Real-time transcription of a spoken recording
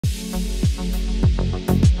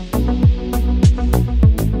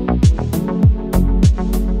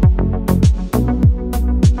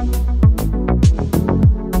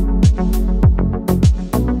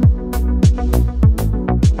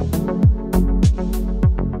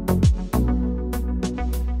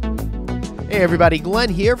Hey everybody, Glenn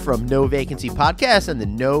here from No Vacancy Podcast and the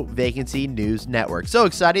No Vacancy News Network. So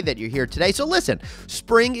excited that you're here today. So listen,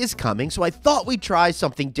 spring is coming, so I thought we'd try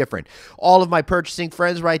something different. All of my purchasing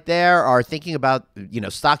friends right there are thinking about,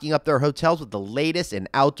 stocking up their hotels with the latest in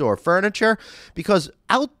outdoor furniture because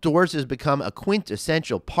outdoors has become a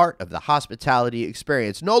quintessential part of the hospitality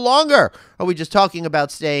experience. No longer are we just talking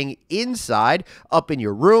about staying inside, up in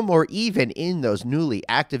your room, or even in those newly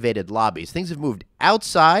activated lobbies. Things have moved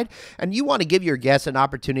outside, and you want to give your guests an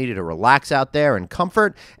opportunity to relax out there in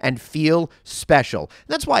comfort and feel special.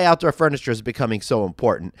 That's why outdoor furniture is becoming so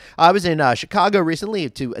important. I was in Chicago recently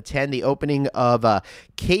to attend the opening of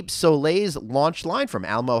Cape Soleil's launch line from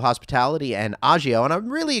Alamo Hospitality and Agio, and I'm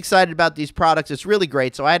really excited about these products. It's really great.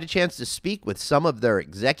 So I had a chance to speak with some of their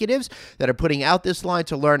executives that are putting out this line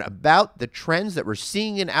to learn about the trends that we're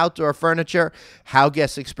seeing in outdoor furniture, how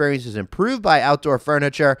guest experience is improved by outdoor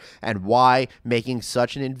furniture, and why making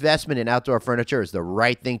such an investment in outdoor furniture is the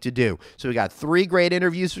right thing to do. So we got 3 great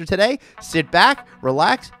interviews for today. Sit back,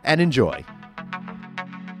 relax, and enjoy.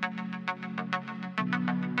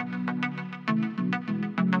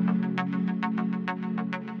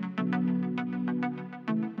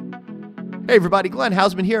 Hey everybody, Glenn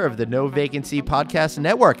Hausman here of the No Vacancy Podcast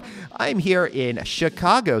Network. I'm here in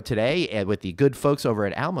Chicago today with the good folks over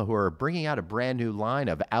at Alma who are bringing out a brand new line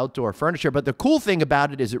of outdoor furniture. But the cool thing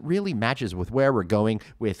about it is it really matches with where we're going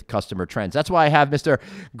with customer trends. That's why I have Mr.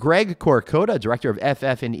 Greg Corcota, Director of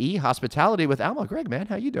FF&E Hospitality with Alma. Greg, man,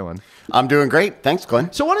 how you doing? I'm doing great. Thanks,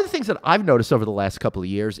 Glenn. So one of the things that I've noticed over the last couple of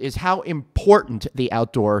years is how important the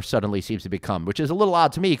outdoor suddenly seems to become, which is a little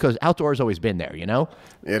odd to me because outdoor has always been there, you know?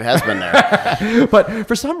 It has been there. But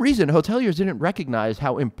for some reason, hoteliers didn't recognize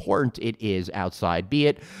how important it is outside, be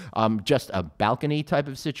it just a balcony type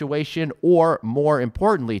of situation, or more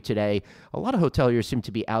importantly today, a lot of hoteliers seem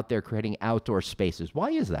to be out there creating outdoor spaces.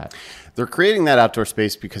 Why is that? They're creating that outdoor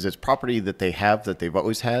space because it's property that they have, that they've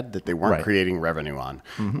always had, that they weren't creating revenue on,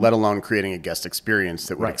 let alone creating a guest experience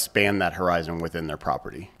that would expand that horizon within their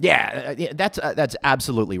property. Yeah, that's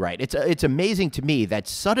absolutely right. It's amazing to me that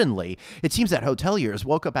suddenly it seems that hoteliers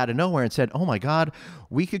woke up out of nowhere and said, oh my God,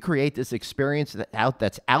 we could create this experience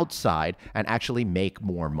that's outside and actually make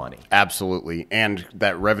more money. Absolutely. And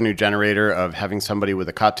that revenue generator of having somebody with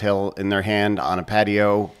a cocktail in their hand on a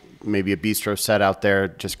patio, maybe a bistro set out there,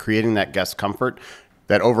 just creating that guest comfort,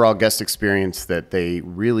 that overall guest experience that they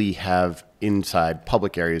really have inside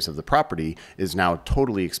public areas of the property is now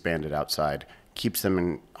totally expanded outside, keeps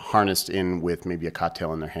them harnessed in with maybe a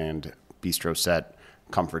cocktail in their hand, bistro set,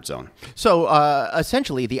 comfort zone. So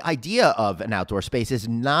essentially, the idea of an outdoor space is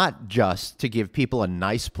not just to give people a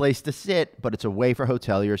nice place to sit, but it's a way for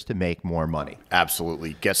hoteliers to make more money.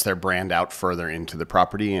 Absolutely. Gets their brand out further into the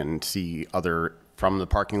property and see other from the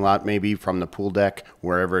parking lot, maybe from the pool deck,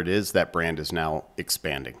 wherever it is, that brand is now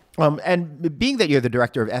expanding. And being that you're the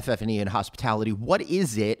director of FF&E and hospitality, what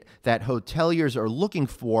is it that hoteliers are looking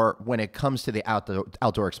for when it comes to the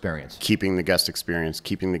outdoor experience? Keeping the guest experience,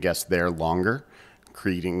 keeping the guests there longer,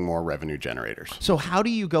 creating more revenue generators. So how do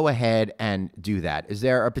you go ahead and do that? Is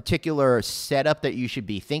there a particular setup that you should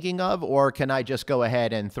be thinking of, or can I just go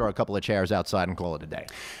ahead and throw a couple of chairs outside and call it a day?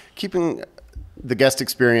 Keeping the guest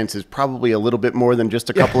experience is probably a little bit more than just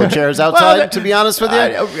a couple of chairs outside, to be honest with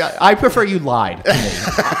you. I prefer you lied to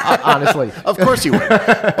me, honestly. Of course you would.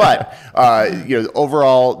 But,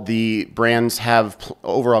 overall, the brands have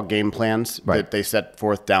overall game plans that they set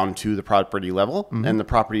forth down to the property level, and the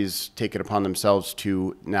properties take it upon themselves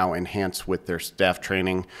to now enhance with their staff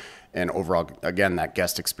training and overall, again, that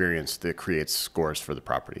guest experience that creates scores for the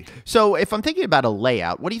property. So if I'm thinking about a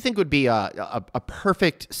layout, what do you think would be a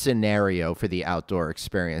perfect scenario for the outdoor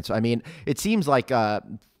experience? I mean, it seems like a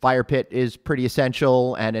fire pit is pretty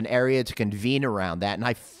essential and an area to convene around that. And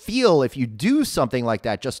I feel if you do something like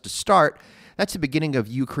that just to start, that's the beginning of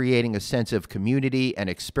you creating a sense of community and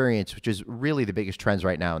experience, which is really the biggest trends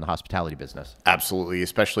right now in the hospitality business. Absolutely,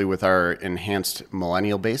 especially with our enhanced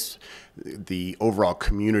millennial base, the overall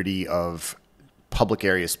community of public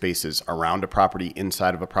area spaces around a property,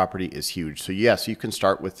 inside of a property is huge. So yes, you can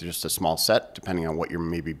start with just a small set, depending on what your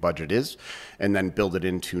maybe budget is, and then build it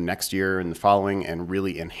into next year and the following and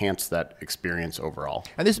really enhance that experience overall.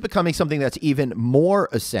 And this is becoming something that's even more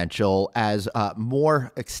essential as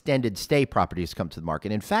more extended stay properties come to the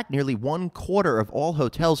market. In fact, nearly 1/4 of all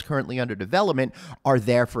hotels currently under development are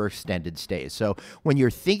there for extended stays. So when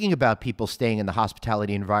you're thinking about people staying in the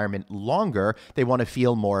hospitality environment longer, they want to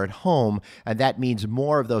feel more at home, and that means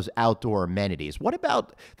more of those outdoor amenities. What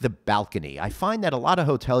about the balcony? I find that a lot of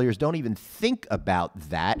hoteliers don't even think about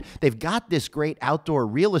that. They've got this great outdoor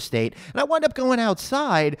real estate, and I wind up going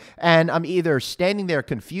outside, and I'm either standing there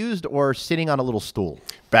confused or sitting on a little stool.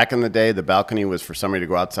 Back in the day, the balcony was for somebody to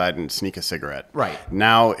go outside and sneak a cigarette. Right.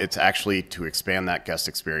 Now it's actually to expand that guest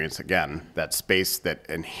experience again, that space that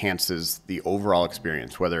enhances the overall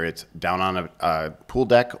experience, whether it's down on a pool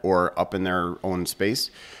deck or up in their own space.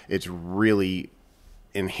 It's really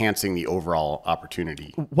enhancing the overall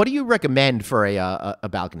opportunity. What do you recommend for a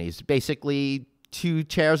balcony? Is it basically 2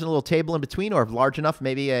 chairs and a little table in between, or if large enough,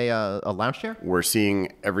 maybe a lounge chair? We're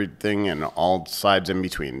seeing everything and all sides in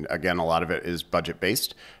between. Again, a lot of it is budget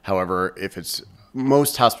based. However, if it's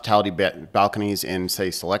most hospitality balconies in,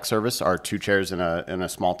 say, select service are 2 chairs and a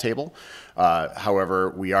small table. However,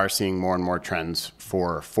 we are seeing more and more trends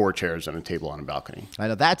for 4 chairs and a table on a balcony. I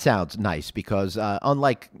know that sounds nice because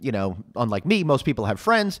unlike me, most people have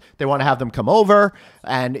friends. They want to have them come over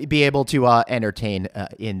and be able to entertain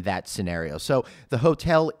in that scenario. So the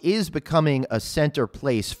hotel is becoming a center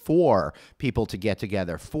place for people to get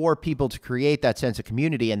together, for people to create that sense of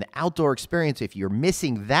community and the outdoor experience. If you're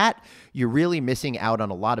missing that, you're really missing out on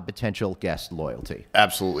a lot of potential guest loyalty.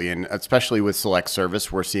 Absolutely. And especially with select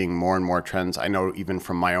service, we're seeing more and more trends. I know even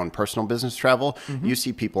from my own personal business travel, you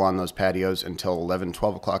see people on those patios until 11,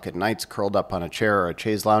 12 o'clock at night, curled up on a chair or a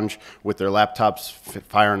chaise lounge with their laptops,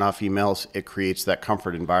 firing off emails. It creates that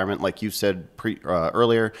comfort environment, like you said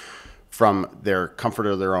earlier, from their comfort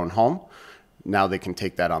of their own home. Now they can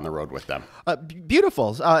take that on the road with them.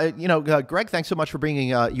 Beautiful. Greg, thanks so much for bringing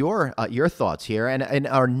your thoughts here. And in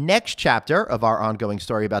our next chapter of our ongoing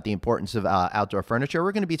story about the importance of outdoor furniture,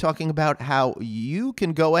 we're going to be talking about how you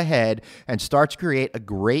can go ahead and start to create a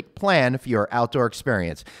great plan for your outdoor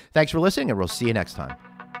experience. Thanks for listening, and we'll see you next time.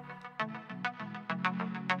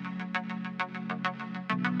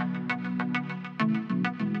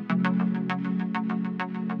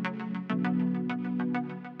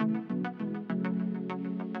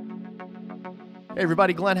 Hey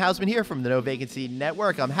everybody, Glenn Hausman here from the No Vacancy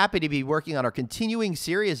Network. I'm happy to be working on our continuing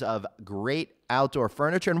series of great outdoor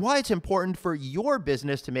furniture and why it's important for your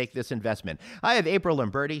business to make this investment. I have April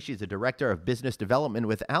Lamberti. She's the Director of Business Development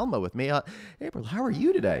with Alma with me. April, how are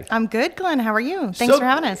you today? I'm good, Glenn. How are you? Thanks for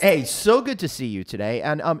having us. Hey, so good to see you today.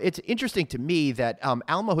 And it's interesting to me that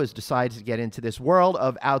Alma has decided to get into this world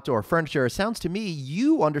of outdoor furniture. It sounds to me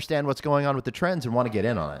you understand what's going on with the trends and want to get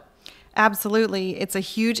in on it. Absolutely. It's a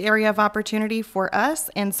huge area of opportunity for us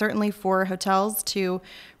and certainly for hotels to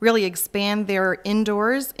really expand their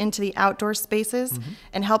indoors into the outdoor spaces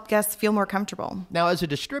and help guests feel more comfortable. Now, as a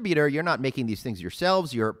distributor, you're not making these things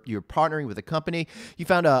yourselves. You're partnering with a company. You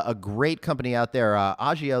found a great company out there,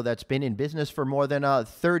 Agio, that's been in business for more than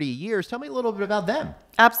 30 years. Tell me a little bit about them.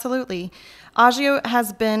 Absolutely. Agio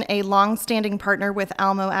has been a long-standing partner with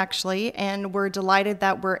Almo, actually, and we're delighted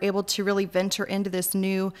that we're able to really venture into this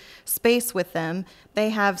new space with them. They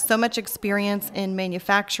have so much experience in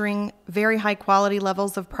manufacturing, very high quality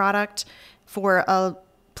levels of product for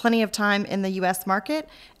plenty of time in the U.S. market,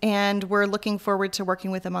 and we're looking forward to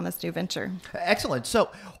working with them on this new venture. Excellent.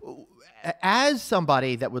 So, as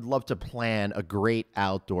somebody that would love to plan a great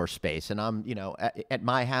outdoor space, and I'm, at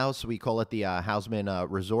my house, we call it the Hausman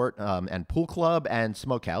Resort and Pool Club and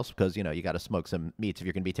Smokehouse because, you got to smoke some meats if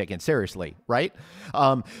you're going to be taken seriously, right?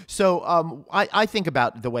 I think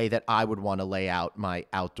about the way that I would want to lay out my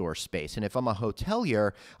outdoor space. And if I'm a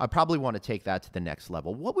hotelier, I probably want to take that to the next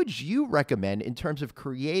level. What would you recommend in terms of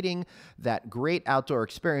creating that great outdoor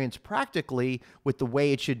experience practically with the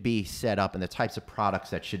way it should be set up and the types of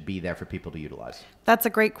products that should be there for people to utilize? That's a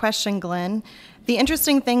great question, Glenn. The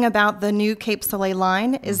interesting thing about the new Cape Soleil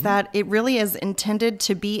line is that it really is intended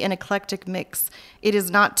to be an eclectic mix. It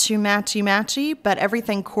is not too matchy-matchy, but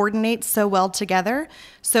everything coordinates so well together.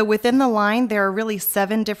 So within the line, there are really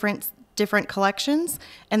 7 different collections,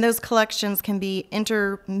 and those collections can be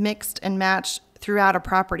intermixed and matched throughout a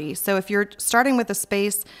property. So if you're starting with a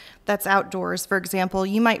space that's outdoors, for example,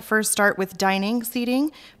 you might first start with dining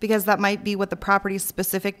seating because that might be what the property's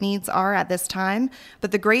specific needs are at this time. But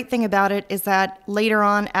the great thing about it is that later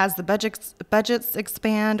on, as the budgets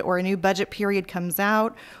expand or a new budget period comes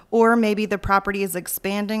out, or maybe the property is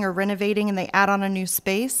expanding or renovating and they add on a new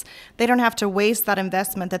space, they don't have to waste that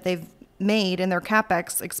investment that they've made in their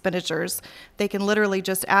CapEx expenditures. They can literally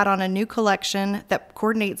just add on a new collection that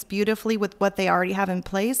coordinates beautifully with what they already have in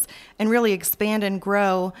place and really expand and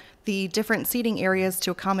grow the different seating areas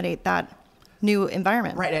to accommodate that. new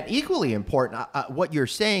environment. Right, and equally important, what you're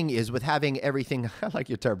saying is with having everything, I like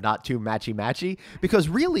your term, not too matchy-matchy, because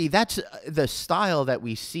really that's the style that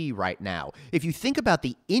we see right now. If you think about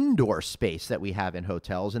the indoor space that we have in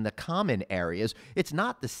hotels and the common areas, it's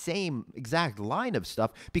not the same exact line of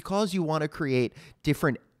stuff because you want to create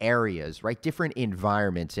different areas, right? Different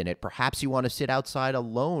environments in it. Perhaps you want to sit outside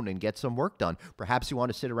alone and get some work done. Perhaps you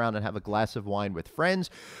want to sit around and have a glass of wine with friends,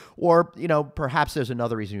 or, perhaps there's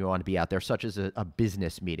another reason you want to be out there, such as a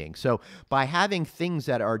business meeting. So by having things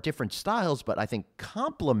that are different styles, but I think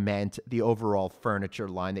complement the overall furniture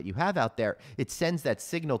line that you have out there, it sends that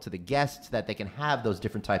signal to the guests that they can have those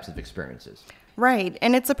different types of experiences. Right.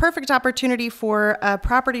 And it's a perfect opportunity for a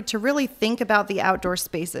property to really think about the outdoor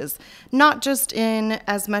spaces, not just in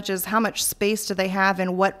as much as how much space do they have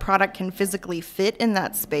and what product can physically fit in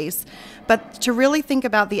that space, but to really think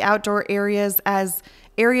about the outdoor areas as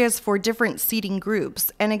areas for different seating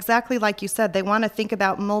groups. And exactly like you said, they want to think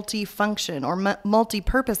about multi-function or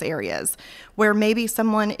multi-purpose areas where maybe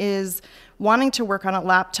someone is wanting to work on a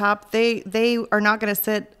laptop. They are not going to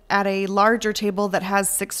sit at a larger table that has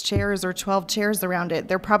 6 chairs or 12 chairs around it.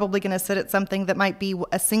 They're probably going to sit at something that might be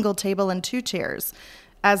a single table and 2 chairs,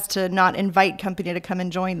 as to not invite company to come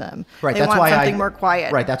and join them. Right, they that's want why something more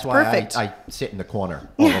quiet. Right, that's why I sit in the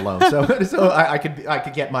corner all alone, so I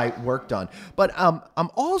could get my work done. But I'm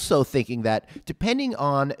also thinking that depending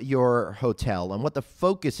on your hotel and what the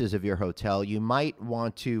focus is of your hotel, you might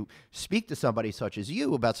want to speak to somebody such as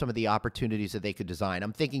you about some of the opportunities that they could design.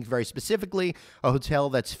 I'm thinking very specifically a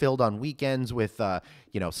hotel that's filled on weekends with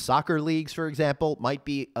soccer leagues, for example, might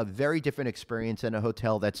be a very different experience than a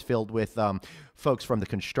hotel that's filled with folks from the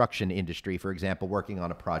construction industry, for example, working on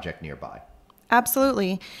a project nearby.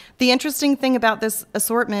 Absolutely. The interesting thing about this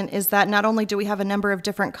assortment is that not only do we have a number of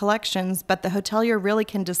different collections, but the hotelier really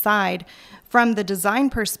can decide from the design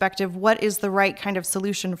perspective what is the right kind of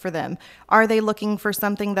solution for them. Are they looking for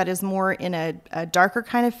something that is more in a darker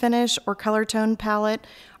kind of finish or color tone palette?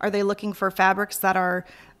 Are they looking for fabrics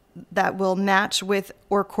that will match with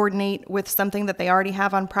or coordinate with something that they already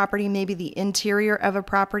have on property? Maybe the interior of a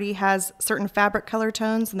property has certain fabric color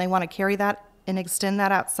tones and they want to carry that and extend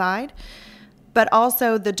that outside. But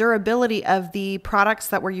also the durability of the products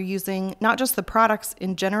that we're using, not just the products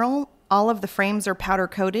in general, all of the frames are powder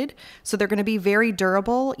coated, so they're going to be very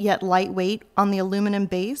durable yet lightweight on the aluminum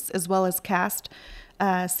base as well as cast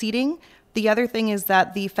seating. The other thing is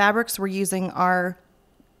that the fabrics we're using are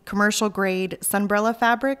commercial grade Sunbrella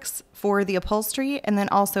fabrics for the upholstery, and then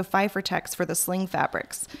also Fifertex for the sling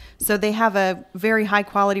fabrics. So they have a very high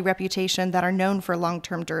quality reputation that are known for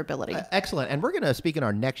long-term durability. Excellent. And we're going to speak in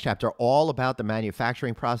our next chapter all about the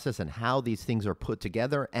manufacturing process and how these things are put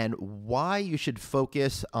together and why you should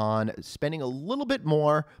focus on spending a little bit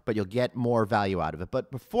more, but you'll get more value out of it. But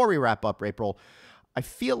before we wrap up, April, I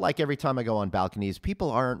feel like every time I go on balconies, people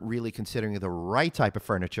aren't really considering the right type of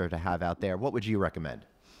furniture to have out there. What would you recommend?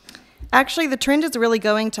 Actually, the trend is really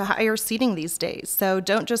going to higher seating these days. So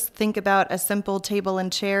don't just think about a simple table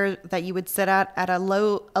and chair that you would sit at a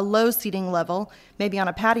low seating level, maybe on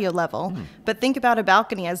a patio level, but think about a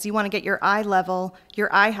balcony as you want to get your eye level,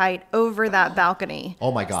 your eye height over that balcony.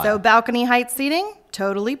 Oh my God. So balcony height seating,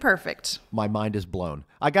 totally perfect. My mind is blown.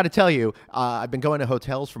 I got to tell you, I've been going to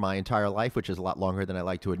hotels for my entire life, which is a lot longer than I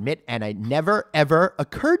like to admit, and it never, ever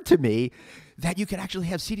occurred to me that you could actually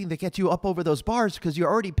have seating that gets you up over those bars because you're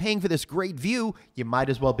already paying for this great view. You might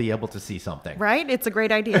as well be able to see something. Right? It's a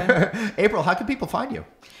great idea. April, how can people find you?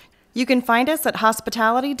 You can find us at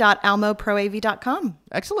hospitality.almoproav.com.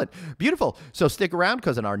 Excellent. Beautiful. So stick around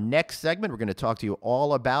because in our next segment, we're going to talk to you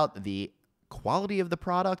all about the quality of the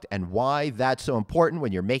product and why that's so important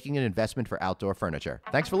when you're making an investment for outdoor furniture.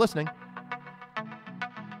 Thanks for listening.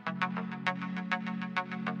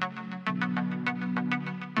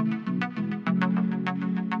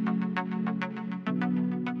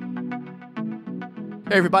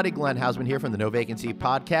 Hey everybody, Glenn Hausman here from the No Vacancy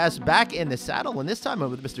podcast, back in the saddle, and this time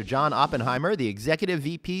I'm with Mr. John Oppenheimer, the Executive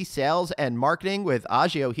VP Sales and Marketing with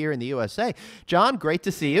Agio here in the USA. John, great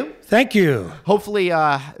to see you. Thank you. Hopefully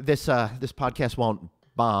this podcast won't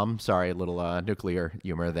bomb. Sorry, a little nuclear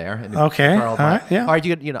humor there. Okay. All right. Yeah. All right.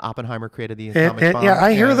 You know, Oppenheimer created the atomic bomb. Yeah,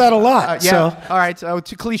 I hear that a lot. Yeah. So. All right. So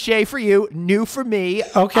it's a cliche for you, new for me.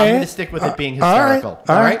 Okay. I'm going to stick with it being hysterical.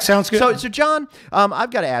 All right. Sounds good. So John,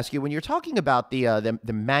 I've got to ask you, when you're talking about the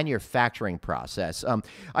manufacturing process,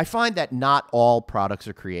 I find that not all products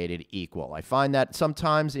are created equal. I find that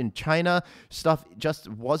sometimes in China, stuff just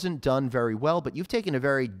wasn't done very well, but you've taken a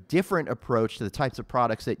very different approach to the types of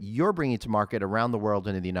products that you're bringing to market around the world world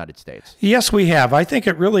and in the United States? Yes, we have. I think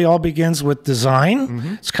it really all begins with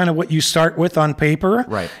design. It's kind of what you start with on paper.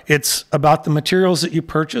 Right. It's about the materials that you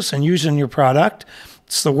purchase and use in your product.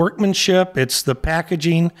 It's the workmanship, it's the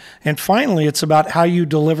packaging, and finally, it's about how you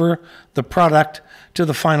deliver the product to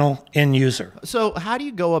the final end user. So how do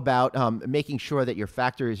you go about making sure that your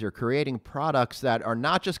factories are creating products that are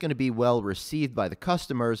not just going to be well received by the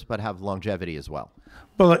customers, but have longevity as well?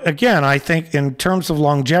 Well, again, I think in terms of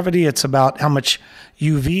longevity, it's about how much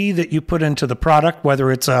UV that you put into the product,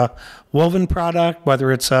 whether it's a woven product,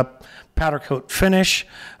 whether it's a powder coat finish.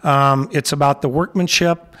 It's about the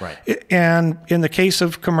workmanship. Right. And in the case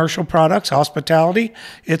of commercial products, hospitality,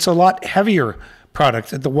 it's a lot heavier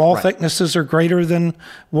product. The wall thicknesses are greater than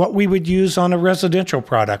what we would use on a residential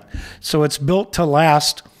product. So it's built to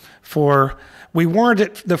last for, we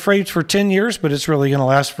warranted the phrase for 10 years, but it's really going to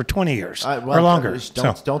last for 20 years or longer.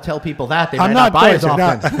 Don't tell people that. They might I'm not buy as not.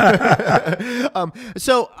 often.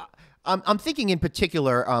 So I'm thinking in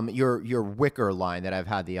particular your wicker line that I've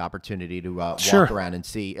had the opportunity to walk around and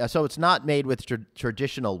see. So it's not made with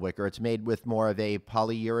traditional wicker. It's made with more of a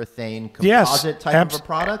polyurethane composite type of a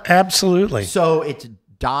product. Absolutely. So it's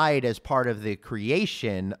dyed as part of the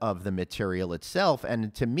creation of the material itself.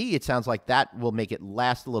 And to me, it sounds like that will make it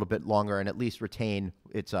last a little bit longer and at least retain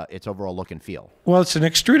its overall look and feel. Well, it's an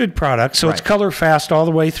extruded product, so it's color fast all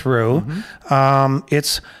the way through.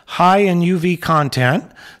 It's high in UV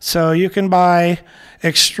content, so you can buy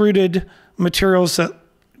extruded materials that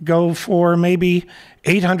go for maybe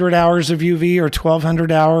 800 hours of UV or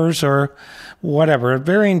 1,200 hours or whatever, at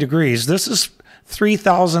varying degrees. This is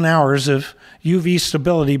 3,000 hours of UV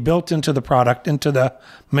stability built into the product, into the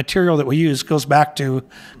material that we use. Goes back to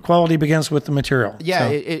quality begins with the material. Yeah,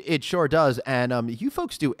 so. It sure does. And you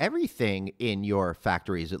folks do everything in your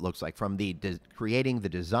factories, it looks like, from the creating the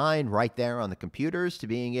design right there on the computers to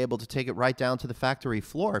being able to take it right down to the factory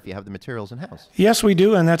floor if you have the materials in-house. Yes, we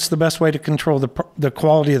do, and that's the best way to control the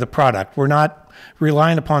quality of the product. We're not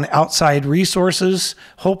relying upon outside resources,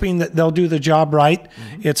 hoping that they'll do the job right.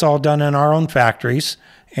 It's all done in our own factories.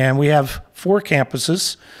 And we have 4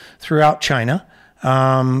 campuses throughout China,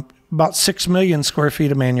 about 6 million square feet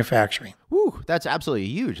of manufacturing. Woo, that's absolutely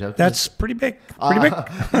huge. That's pretty big. Pretty big.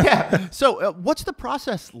 Yeah. So what's the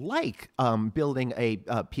process like building a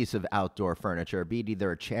piece of outdoor furniture, be it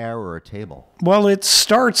either a chair or a table? Well, it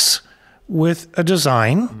starts with a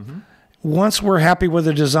design. Once we're happy with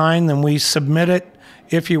the design, then we submit it,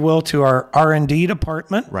 if you will, to our R&D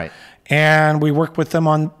department. Right. And we work with them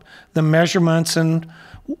on the measurements and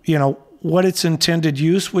what its intended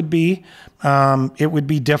use would be. It would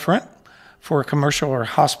be different for a commercial or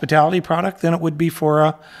hospitality product than it would be for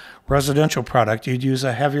a residential product. You'd use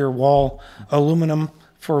a heavier wall aluminum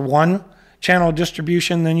for one channel of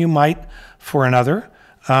distribution than you might for another.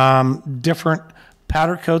 Different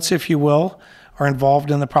powder coats, if you will, are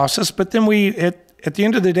involved in the process. But then at the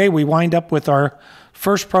end of the day, we wind up with our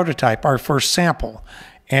first prototype, our first sample.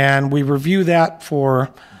 And we review that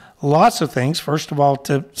for lots of things. First of all,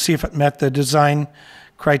 to see if it met the design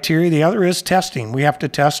criteria. The other is testing. We have to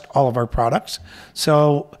test all of our products.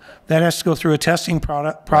 So that has to go through a testing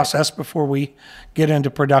process before we get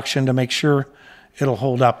into production to make sure it'll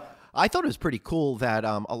hold up. I thought it was pretty cool that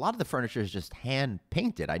a lot of the furniture is just hand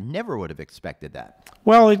painted. I never would have expected that.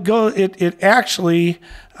 Well, it actually,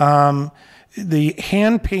 the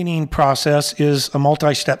hand painting process is a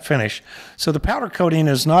multi-step finish. So the powder coating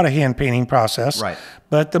is not a hand painting process. Right.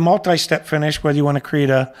 But the multi-step finish, whether you want to create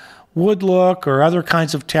a wood look or other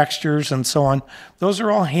kinds of textures and so on, those are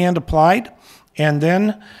all hand applied. And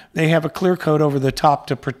then they have a clear coat over the top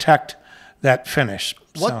to protect that finish.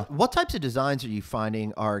 What types of designs are you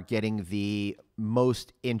finding are getting the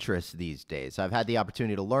most interest these days? I've had the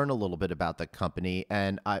opportunity to learn a little bit about the company,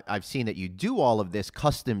 and I've seen that you do all of this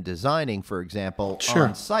custom designing, for example,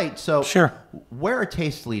 on site. So where are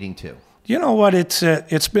tastes leading to? You know what?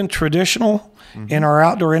 It's been traditional in our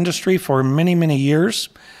outdoor industry for many, many years.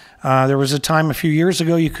 There was a time a few years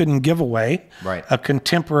ago you couldn't give away a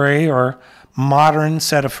contemporary or modern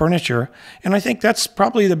set of furniture. And I think that's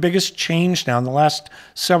probably the biggest change now. In the last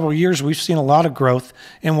several years, we've seen a lot of growth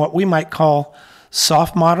in what we might call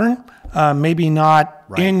soft modern, maybe not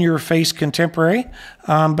in-your-face contemporary,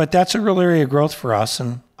 but that's a real area of growth for us.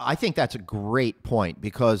 And I think that's a great point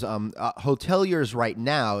because hoteliers right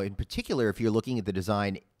now, in particular, if you're looking at the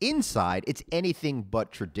design inside, it's anything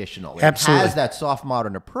but traditional. It has that soft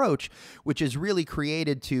modern approach, which is really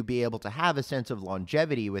created to be able to have a sense of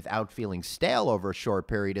longevity without feeling stale over a short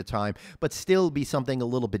period of time, but still be something a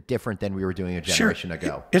little bit different than we were doing a generation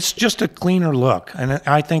ago. It's just a cleaner look, and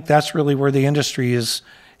I think that's really where the industry is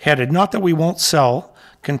headed. Not that we won't sell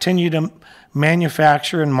continue to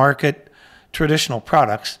manufacture and market traditional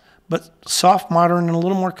products, but soft, modern, and a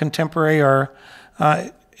little more contemporary are,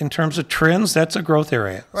 in terms of trends, that's a growth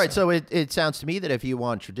area. All right, so it sounds to me that if you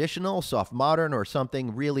want traditional, soft, modern, or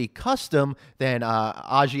something really custom, then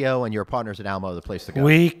Agio and your partners at Almo are the place to go.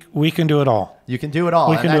 We can do it all. You can do it all.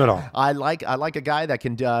 We can do it all. I like a guy that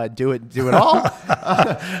can do it all.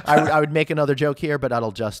 I would make another joke here, but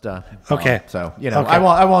that'll just okay. So okay.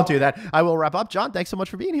 I won't do that. I will wrap up. John, thanks so much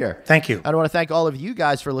for being here. Thank you. I want to thank all of you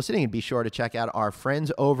guys for listening, and be sure to check out our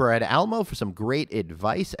friends over at Almo for some great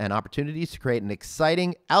advice and opportunities to create an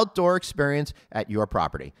exciting outdoor experience at your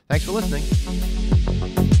property. Thanks for listening.